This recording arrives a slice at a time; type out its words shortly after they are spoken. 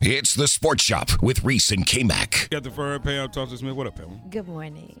It's the Sports Shop with Reese and Kmac. Got the firm Pam Smith. What up, Pam? Good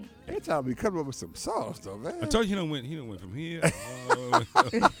morning. They trying to be coming up with some sauce, though, man. I told you he done went from here all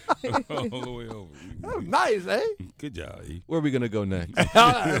the way over. That was nice, eh? Good job, E. Where are we going to go next?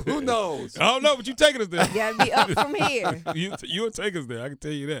 Who knows? I don't know, but you taking us there. You gotta be up from here. You'll take us there. I can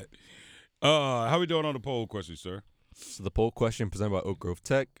tell you that. How we doing on the poll question, sir? So the poll question presented by Oak Grove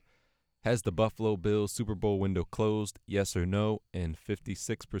Tech. Has the Buffalo Bills Super Bowl window closed, yes or no? And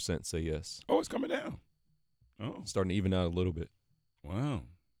 56% say yes. Oh, it's coming down. Oh, Starting to even out a little bit. wow.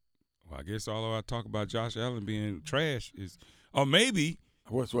 Well, I guess all of our talk about Josh Allen being trash is, or maybe,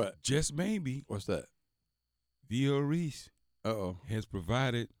 What's what? just maybe, What's that? Reese Uh-oh. has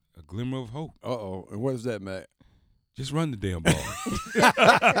provided a glimmer of hope. Uh-oh. And what is that, Matt? Just run the damn ball.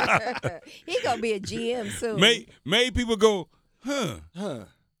 He gonna be a GM soon. Made people go, huh? Huh.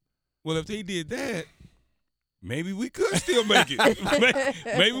 Well, if they did that, maybe we could still make it.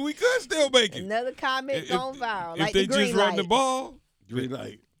 Maybe we could still make it. Another comment If- going viral. If Like they the green just run light. the ball. Green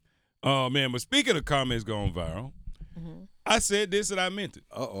light. Oh, man. But speaking of comments going viral, I said this and I meant it.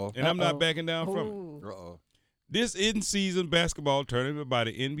 Uh-oh. And I'm not backing down from it. Ooh. Uh-oh. This in-season basketball tournament by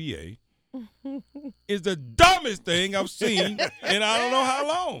the NBA is the dumbest thing I've seen in I don't know how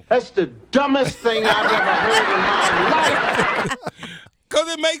long. That's the dumbest thing I've ever heard in my life. Because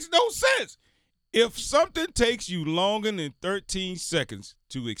it makes no sense. If something takes you longer than 13 seconds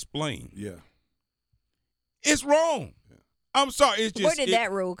to explain, Yeah. it's wrong. I'm sorry. It's just Where did that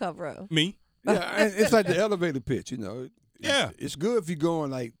rule come from? me. Yeah, and it's like the elevator pitch, you know. Yeah. It's good if you're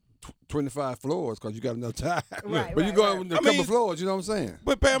going like 25 floors because you got enough time. Right, But you right, go right. a I couple mean- floors, you know what I'm saying?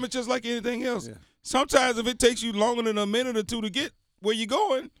 But Pam, it's just like anything else. Yeah. Sometimes if it takes you longer than a minute or two to get where you're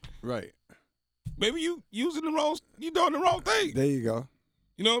going, Right. maybe you doing the wrong thing. There you go.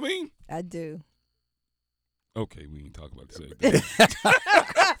 You know what I mean? I do. Okay, we ain't talk about the same thing.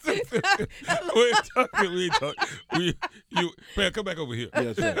 we ain't talking. Pam, come back over here.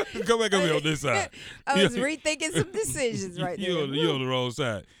 Yes, sir. Come back over here on this side. I was rethinking some decisions right there. You're on the wrong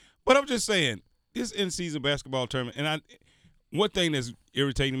side. But I'm just saying, this in-season basketball tournament, and one thing that's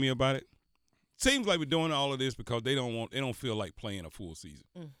irritating me about it, seems like we're doing all of this because they don't feel like playing a full season.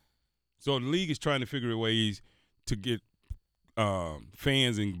 So the league is trying to figure ways to get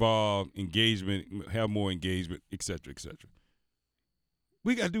fans involved, engagement, have more engagement, et cetera, et cetera.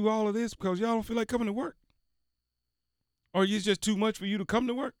 We got to do all of this because y'all don't feel like coming to work. Or it's just too much for you to come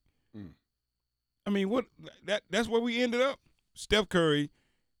to work. I mean, that's where we ended up. Steph Curry,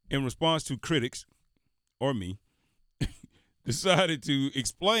 in response to critics, or me, decided to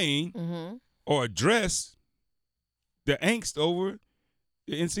explain or address the angst over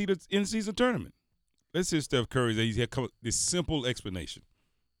the in-season tournament. Let's hear Steph Curry. He's had this simple explanation.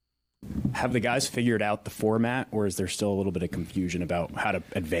 Have the guys figured out the format, or is there still a little bit of confusion about how to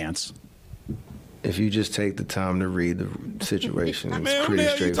advance? If you just take the time to read the situation, it's Man, pretty who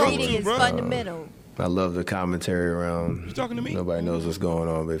the hell you talking straightforward. Reading is bro. fundamental. I love the commentary around. You talking to me? Nobody knows what's going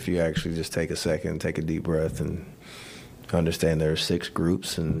on, but if you actually just take a second, take a deep breath, and understand there are 6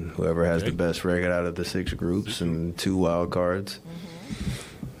 groups, and whoever has the best record out of the 6 groups and 2 wild cards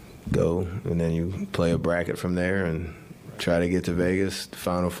go, and then you play a bracket from there and try to get to Vegas, the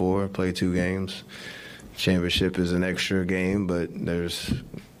Final Four, play 2 games. Championship is an extra game, but there's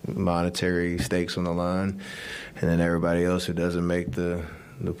monetary stakes on the line, and then everybody else who doesn't make the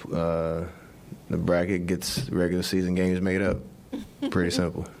bracket gets regular season games made up. Pretty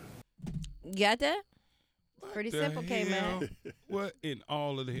simple. You got that? Pretty The simple, hell? Kmac. What in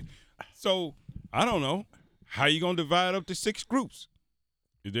all of the? So I don't know. How you gonna divide up to 6 groups?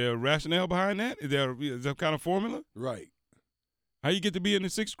 Is there a rationale behind that? Is that kind of formula? Right. How you get to be in the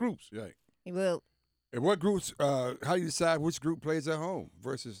 6 groups? Right. Well, And what groups, how you decide which group plays at home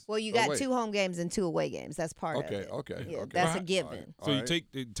versus you got away? 2 home games and 2 away games. That's part of it. Okay. Yeah, Okay. that's a Right. given. So you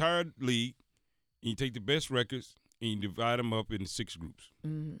take the entire league, and you take the best records, and you divide them up into 6 groups,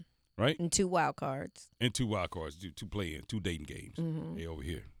 right? And 2 wild cards. And 2 wild cards, 2 play-in, 2 dating games. Mm-hmm. They over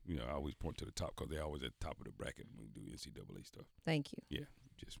here. You know, I always point to the top because they're always at the top of the bracket when we do NCAA stuff. Thank you. Yeah,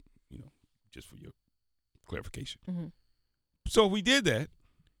 just for your clarification. Mm-hmm. So we did that.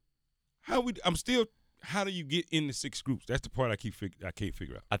 How do you get in the 6 groups? That's the part I can't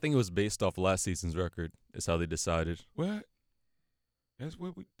figure out. I think it was based off last season's record. Is how they decided. What? That's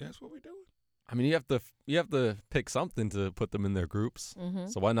what we're doing. I mean, you have to pick something to put them in their groups.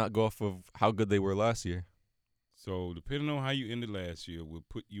 So why not go off of how good they were last year? So depending on how you ended last year, we'll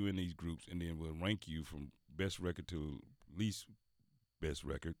put you in these groups, and then we'll rank you from best record to least best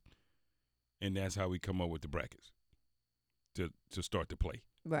record, and that's how we come up with the brackets to start to play.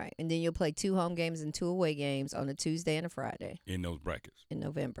 Right. And then you'll play 2 home games and 2 away games on a Tuesday and a Friday. In those brackets. In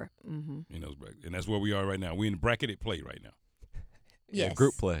November. Mm-hmm. In those brackets. And that's where we are right now. We're in bracketed play right now. Yes. Yeah,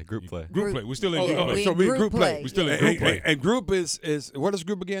 group play. Group play. We're still in Yeah, group play. So we group play. We're still in group play. And group is what is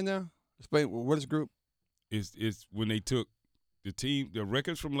group again now? Explain what is group? It's when they took the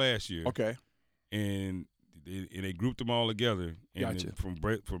records from last year. Okay. And they grouped them all together. And Gotcha.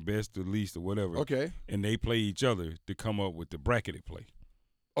 From best to least or whatever. Okay. And they play each other to come up with the bracketed play.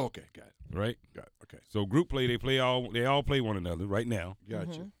 Okay, got it. Right? Got it. Okay. So group play, they all play one another right now.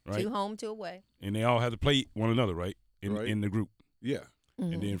 Gotcha. Right? 2 home, 2 away. And they all have to play one another, right? In the group. Yeah.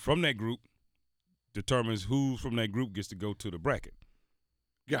 Mm-hmm. And then from that group determines who from that group gets to go to the bracket.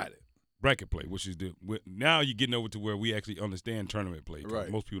 Got it. Bracket play, which is now you're getting over to where we actually understand tournament play. Right.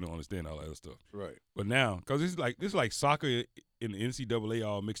 Most people don't understand all that other stuff. Right. But now, because it's like soccer in the NCAA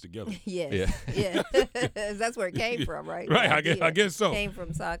all mixed together. Yes. Yeah. Yeah. That's where it came from, right? Right. The I guess so. Came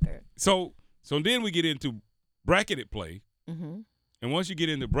from soccer. So then we get into bracketed play, Mm-hmm. and once you get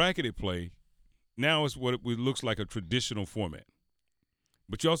into bracketed play, now it's what it looks like a traditional format.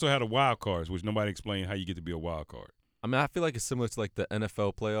 But you also had a wild cards, which nobody explained how you get to be a wild card. I mean, I feel like it's similar to like the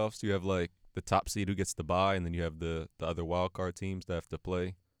NFL playoffs. You have like the top seed who gets to bye, and then you have the other wild card teams that have to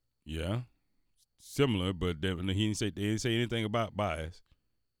play. Yeah, similar, but they didn't say anything about bias.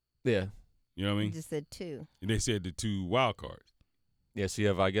 Yeah. You know what I You mean? just said 2. And they said the 2 wild cards. Yeah, so you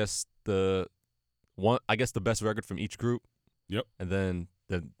have, I guess the best record from each group. Yep. And then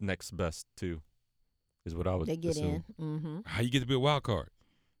the next best 2 is what I would They get assume. in. Mm-hmm. How you get to be a wild card?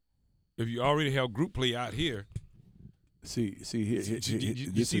 If you already have group play out here, See here.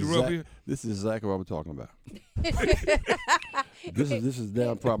 you see the rub here? This is exactly what I'm talking about. This is the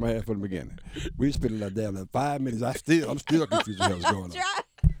damn problem I had from the beginning. We spent like damn 5 minutes. I'm still confused with what's going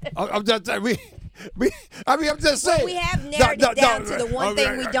on. I'm just saying I'm just saying. We have narrowed it down to the one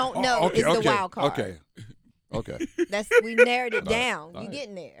thing we don't know is the wild card. Okay. We narrowed it down. You're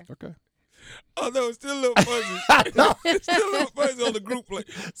getting there. Okay. Although it's still a little fuzzy. It's still a little fuzzy on the group play.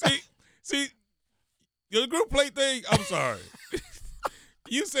 See, the group play thing, I'm sorry.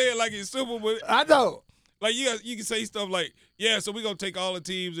 You say it like it's simple, but I know. like you can say stuff like, yeah, so we're going to take all the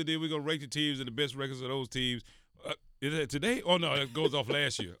teams and then we're going to rank the teams and the best records of those teams. Is that today? Oh, no, it goes off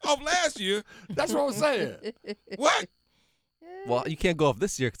last year. Off last year? That's what I'm saying. What? Well, you can't go off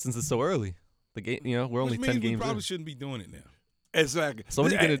this year since it's so early. The game, we're only Which 10 means we games probably in. shouldn't be doing it now. Exactly. So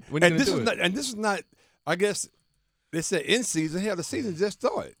when are you gonna do it? And this is not. I guess they said in season. Hell, the season just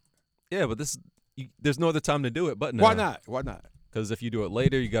started. Yeah, but there's no other time to do it but now. Why not? Why not? Because if you do it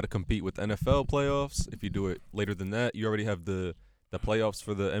later, you got to compete with NFL playoffs. If you do it later than that, you already have the playoffs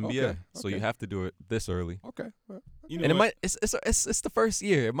for the NBA. So you have to do it this early. Okay. Well, You know And it what? might it's the first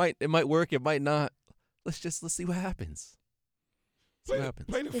year. It might work. It might not. Let's see what happens. See what happens.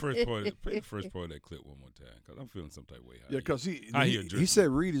 Play the first part of that clip one more time, because I'm feeling some type of way. yeah, because How he he addressed said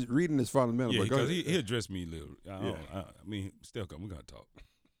reading is fundamental. Yeah, but go because ahead. he addressed me a little. Yeah. I mean, still, we're going to talk.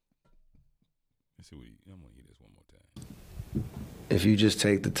 Let's see I'm going to hear this one more time. If you just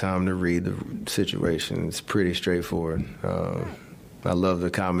take the time to read the situation, it's pretty straightforward. I love the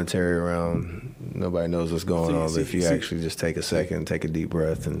commentary around nobody knows what's going on, but if you actually just take a second, take a deep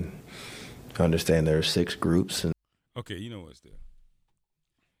breath, and understand there are 6 groups. And Okay, you know what, Steph?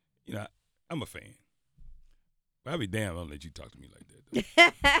 I'm a fan. But I'll be damned I'll let you talk to me like that.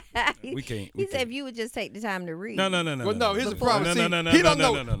 Though. We can't. He said if you would just take the time to read. No. Well, no, here's the problem. No, He don't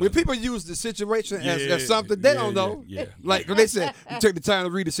know. no. When people use the situation as something, they don't know. Yeah. Like when they said, you take the time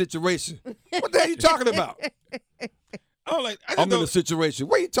to read the situation. What the hell are you talking about? I'm in a situation.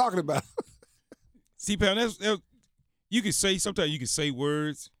 What are you talking about? See, Pam, that's you can say, sometimes you can say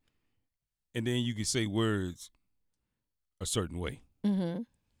words, and then you can say words a certain way. Mm-hmm.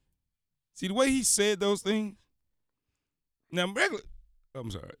 See, the way he said those things, now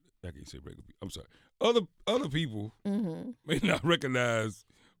I'm sorry, I can't say regular people. I'm sorry. Other people may not recognize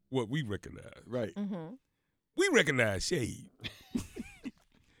what we recognize. Right. Mm-hmm. We recognize shade. See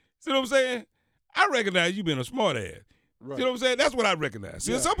what I'm saying? I recognize you being a smart ass. Right. See what I'm saying? That's what I recognize.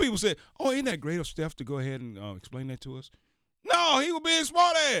 See, Yeah. some people say, "Oh, ain't that great of Steph to go ahead and explain that to us?" No, he was being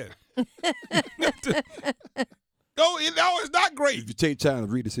smart ass. No, it's not great. If you take time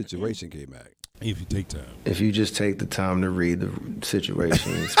to read the situation, Kmac. If you take time. if you just take the time to read the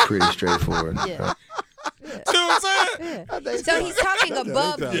situation, it's pretty straightforward. Yeah. See what I'm saying? Yeah. So he's talking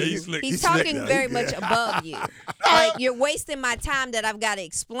above you. Yeah, he's slick. He's He's talking slick. very much above you. Like, you're wasting my time that I've got to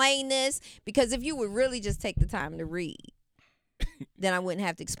explain this, because if you would really just take the time to read, then I wouldn't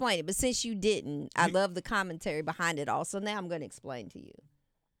have to explain it. But since you didn't, I love the commentary behind it all. So now I'm going to explain to you.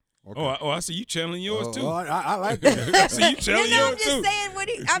 Okay. I see you channeling yours too. I like that. I see you channeling yours I'm just too.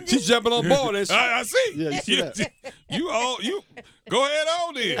 saying I'm She's just jumping on board. Ain't she? I see. Yeah, you see that? You go ahead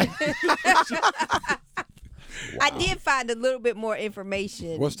on then. I did find a little bit more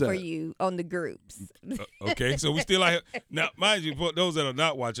information What's that? for you on the groups. Okay, so we still out here. Now, mind you, for those that are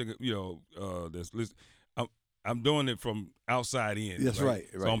not watching, that's listening, I'm doing it from outside in. That's right.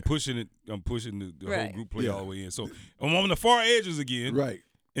 So I'm pushing it. I'm pushing the whole Right. group play all the way in. So I'm on the far edges again. Right.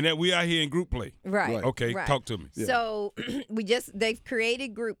 And that we out here in group play. Right. Okay, right. talk to me. Yeah. So they've created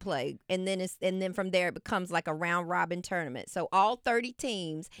group play, and then from there it becomes like a round robin tournament. So all 30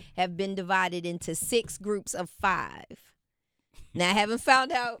 teams have been divided into 6 groups of 5. Now I haven't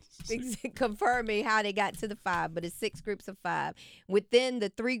found out confirming how they got to the 5, but it's 6 groups of 5 within the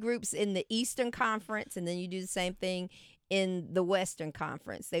 3 groups in the Eastern Conference, and then you do the same thing in the Western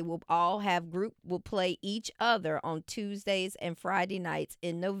Conference. They will all will play each other on Tuesdays and Friday nights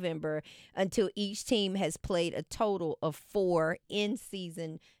in November until each team has played a total of 4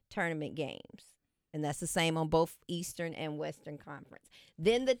 in-season tournament games. And that's the same on both Eastern and Western Conference.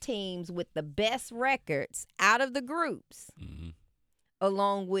 Then the teams with the best records out of the groups,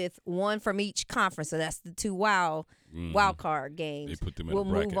 along with one from each conference, so that's the 2 wild card games, They put them in will a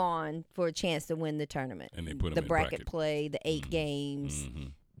bracket. move on for a chance to win the tournament. And they put them the in bracket bracket. play, the 8 games,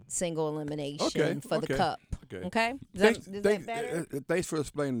 single elimination Okay, for the okay, cup. okay. Okay? Is that better? Thanks for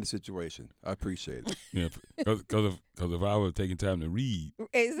explaining the situation. I appreciate it. Yeah, because if I was taking time to read,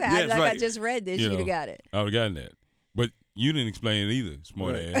 Exactly. Yes, like I right. just read this, You you'd know. have got it. I would have gotten that. But you didn't explain it either,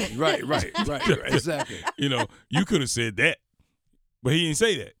 smart ass. Right. Exactly. You could have said that, but he didn't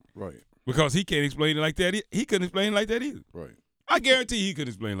say that Right. because he can't explain it like that. He couldn't explain it like that either. Right. I guarantee he could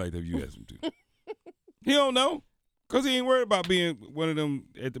explain it like that if you asked him to. He don't know because he ain't worried about being one of them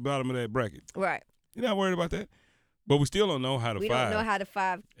at the bottom of that bracket. Right. He's not worried about that. But we still don't know how to We five. don't know how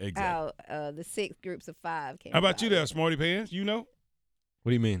to Exactly. how the 6 groups of 5 came How about you about. there, Smarty Pants? You know? What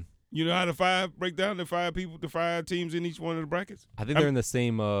do you mean? You know how to break down the 5 people, the 5 teams in each one of the brackets? I think they're in the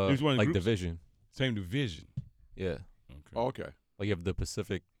same There's one in groups? division. Same division. Yeah. Okay. Okay. Like you have the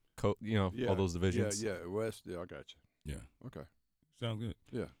Pacific, Yeah. all those divisions. Yeah. West. Yeah, I got you. Yeah. Okay. Sounds good.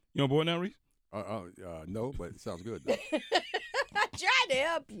 Yeah. You on board now, Reese? No, but it sounds good. Though. I'm trying to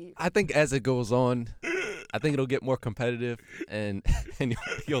help you. I think as it goes on, I think it'll get more competitive, and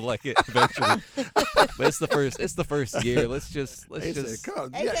you'll like it eventually. But it's the first year. Let's just They said, just go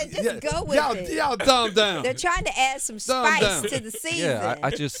with it. Y'all dumb down. They're trying to add some Dumb spice down. to the season. yeah. I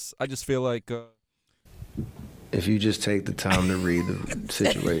just feel like If you just take the time to read the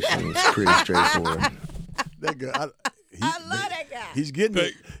situation, it's pretty straightforward. That guy, I love that guy. He's getting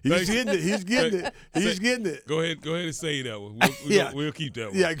it. He's getting it. Go ahead and say that one. We'll keep that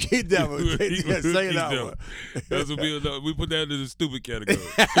one. Yeah, keep that one. We'll Say keep that one. That's what we put that in the stupid category.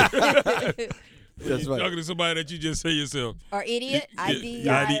 That's right. Talking to somebody that you just say yourself. Or idiot.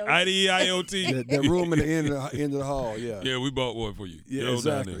 IDEIOT. IDEIOT. That room in the end of the hall. Yeah. Yeah, we bought one for you. Yeah, Throw it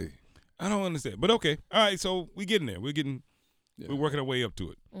down exactly. there. I don't understand, but okay. All right, so we're getting there. We're working our way up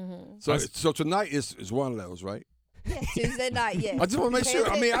to it. So tonight is one of those, right? Yeah, Tuesday night, yes. I just want to make sure.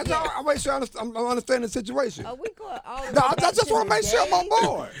 I mean, I make sure I'm understanding the situation. Oh, we going all the No, way I back just to want to the make sure I'm on days,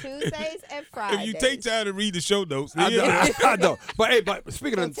 board. Tuesdays and Fridays. If you take time to read the show notes, I know. But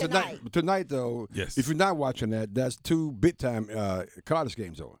speaking So of tonight though, Yes. if you're not watching that, that's 2 big time college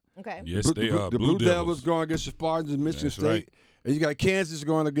games on. Okay. yes, they are. The Blue Devils going against the Spartans in Michigan That's State. right. And you got Kansas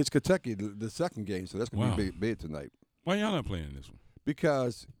going against Kentucky, the second game. So that's going to Wow. be big tonight. Why y'all not playing this one?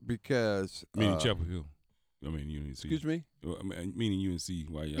 Because Meaning Chapel Hill. I mean UNC. excuse me. Meaning UNC.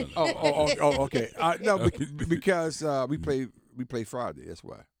 Why y'all not? Oh, okay. No, because we play Friday. That's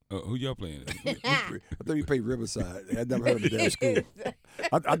why. Who y'all playing? I thought we played Riverside. I never heard of it at school.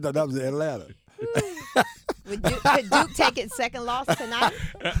 I thought that was in Atlanta. Could Duke take its second loss tonight?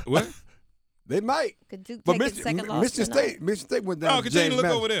 What? They might. Could Duke But take its second loss Michigan tonight? State went down No, to continue James to look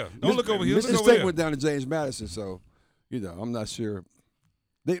Madison. over there. Don't look over here. Michigan Look over State there. went down to James Madison, so I'm not sure.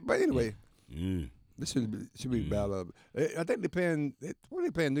 But anyway, Yeah. this should be a battle. I think they're playing. What are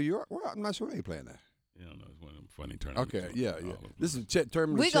they playing? New York? Well, I'm not sure where they playing that. Yeah, I don't know. It's one of them funny tournaments. Okay, all yeah. over. This is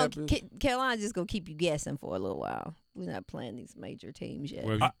tournament We're gonna champions. Carolina just gonna keep you guessing for a little while. We're not playing these major teams yet.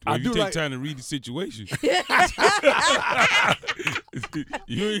 Well, if I you do take like- time to read the situation,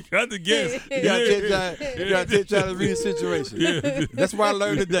 you ain't got to guess. You gotta take time to read the situation. That's why I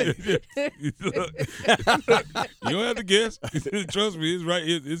learned today. You don't have to guess. Trust me, it's right.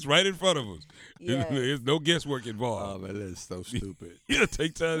 It's right in front of us. Yeah. There's no guesswork Oh involved. man, that is so stupid. You gotta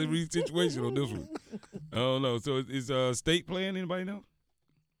take time to read the situation on this one. I don't know. So is State playing? Anybody know?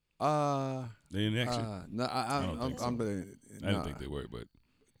 They in action. No, I don't think so. I'm. I don't think they were, but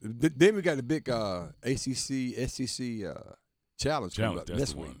Then we got the big ACC, SEC challenge coming up that's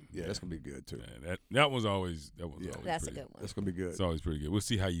this the week. one. Yeah, that's gonna be good too. Yeah, that was always That's a pretty, good one. That's gonna be good. It's always pretty good. We'll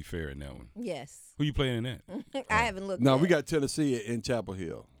see how you fare in that one. Yes. Who you playing in that? I haven't looked. No, yet. we got Tennessee in Chapel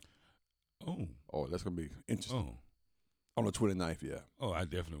Hill. Oh, That's gonna be interesting. oh, On the 29th, yeah. oh! I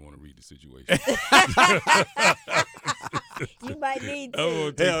definitely want to read the situation. You might need I to.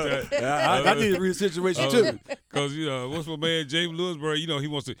 want to take that. I need to read the situation too. Because, what's my man, James Lewisburg, he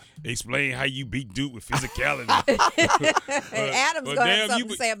wants to explain how you beat Duke with physicality. Adam's But going to have damn, something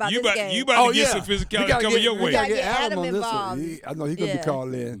to say about you this about, game. You about to get yeah. some We physicality gotta coming your we way. gotta get get Adam on this involved. one. I know he's gonna be Yeah.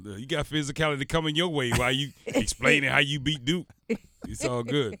 called in. You got physicality coming your way while you explaining how you beat Duke. It's all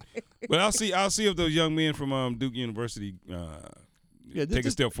good. But I'll see if those young men from Duke University take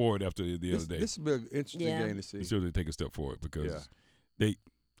a step forward after the other day. This will be an interesting game to see. I'm sure they take a step forward because Yeah.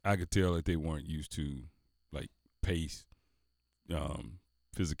 I could tell that they weren't used to like pace,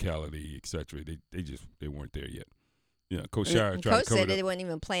 physicality, etc. They weren't there yet. Yeah, Coach Shire And tried Coach to cover said that. they weren't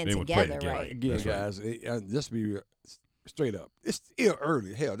even playing They wouldn't play together, together. right? Again, That's right. guys, just be straight up. It's still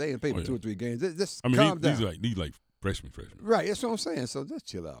early. Hell, they ain't played for 2 or 3 games. Just I mean, calm these down. are like freshmen. Right, that's what I'm saying. So just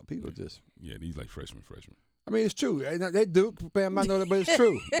chill out. People These like freshmen. I mean, it's true. They do. Pam, I know that, but it's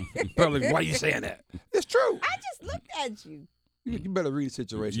true. Probably, why you saying that? It's true. I just looked at you. You better read the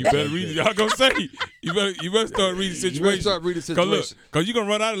situation. You better read it. I'm gonna say you better start reading the situation. You better start reading the situation. Cause you're gonna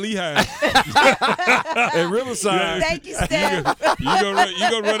run out of Lehigh. And Riverside. Thank you, Steph. You're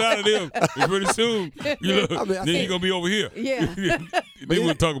gonna run out of them. And pretty soon, I then think- you're gonna be over here. Yeah. Then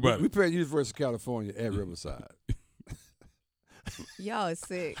we'll talk about We it. play University of California at Riverside. Y'all are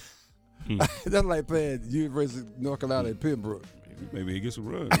sick. That's like playing University of North Carolina at Pembroke. Maybe he gets a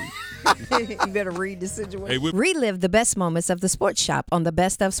run. You better read the situation. Hey, Relive the best moments of the Sports Shop on the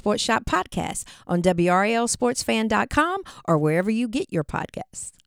Best of Sports Shop podcast on WRLSportsFan.com or wherever you get your podcasts.